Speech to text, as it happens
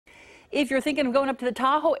If you're thinking of going up to the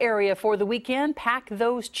Tahoe area for the weekend, pack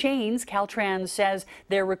those chains. Caltrans says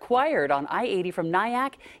they're required on I-80 from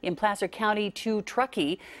Nyack in Placer County to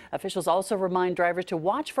Truckee. Officials also remind drivers to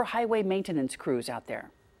watch for highway maintenance crews out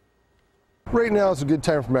there. Right now is a good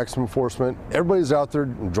time for maximum enforcement. Everybody's out there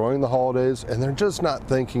enjoying the holidays and they're just not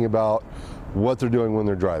thinking about what they're doing when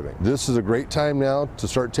they're driving. This is a great time now to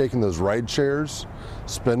start taking those ride shares,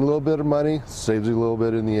 spend a little bit of money, saves you a little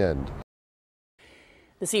bit in the end.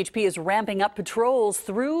 The CHP is ramping up patrols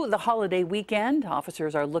through the holiday weekend.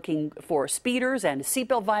 Officers are looking for speeders and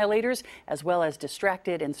seatbelt violators, as well as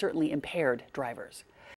distracted and certainly impaired drivers.